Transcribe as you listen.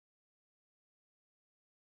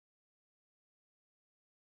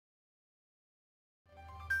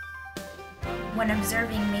When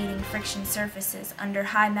observing mating friction surfaces under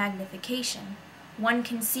high magnification, one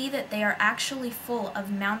can see that they are actually full of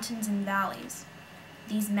mountains and valleys.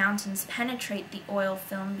 These mountains penetrate the oil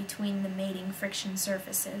film between the mating friction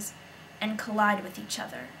surfaces and collide with each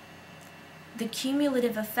other. The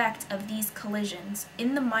cumulative effect of these collisions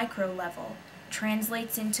in the micro level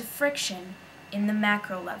translates into friction in the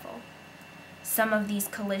macro level. Some of these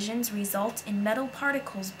collisions result in metal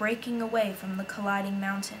particles breaking away from the colliding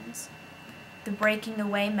mountains. The breaking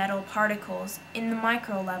away metal particles in the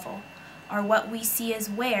micro level are what we see as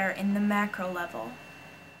wear in the macro level.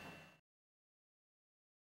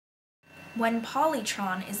 When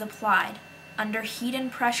Polytron is applied under heat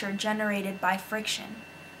and pressure generated by friction,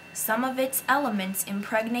 some of its elements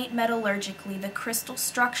impregnate metallurgically the crystal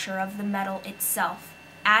structure of the metal itself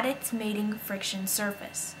at its mating friction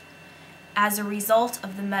surface. As a result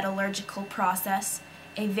of the metallurgical process,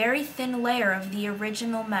 a very thin layer of the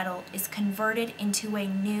original metal is converted into a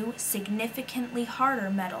new, significantly harder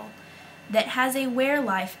metal that has a wear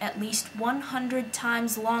life at least 100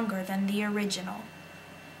 times longer than the original.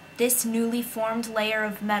 This newly formed layer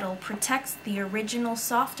of metal protects the original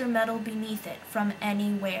softer metal beneath it from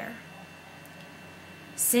any wear.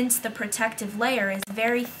 Since the protective layer is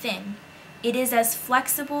very thin, it is as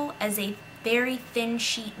flexible as a very thin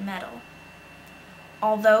sheet metal.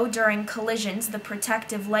 Although during collisions the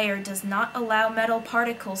protective layer does not allow metal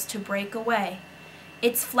particles to break away,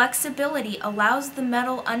 its flexibility allows the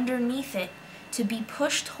metal underneath it to be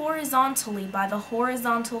pushed horizontally by the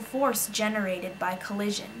horizontal force generated by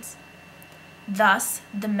collisions. Thus,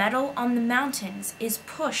 the metal on the mountains is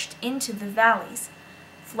pushed into the valleys,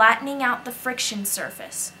 flattening out the friction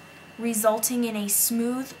surface, resulting in a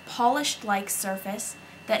smooth, polished-like surface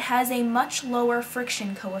that has a much lower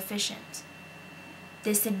friction coefficient.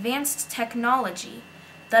 This advanced technology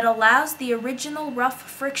that allows the original rough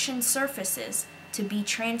friction surfaces to be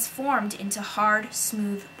transformed into hard,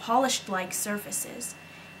 smooth, polished-like surfaces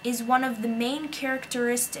is one of the main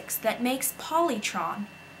characteristics that makes Polytron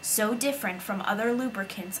so different from other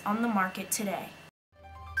lubricants on the market today.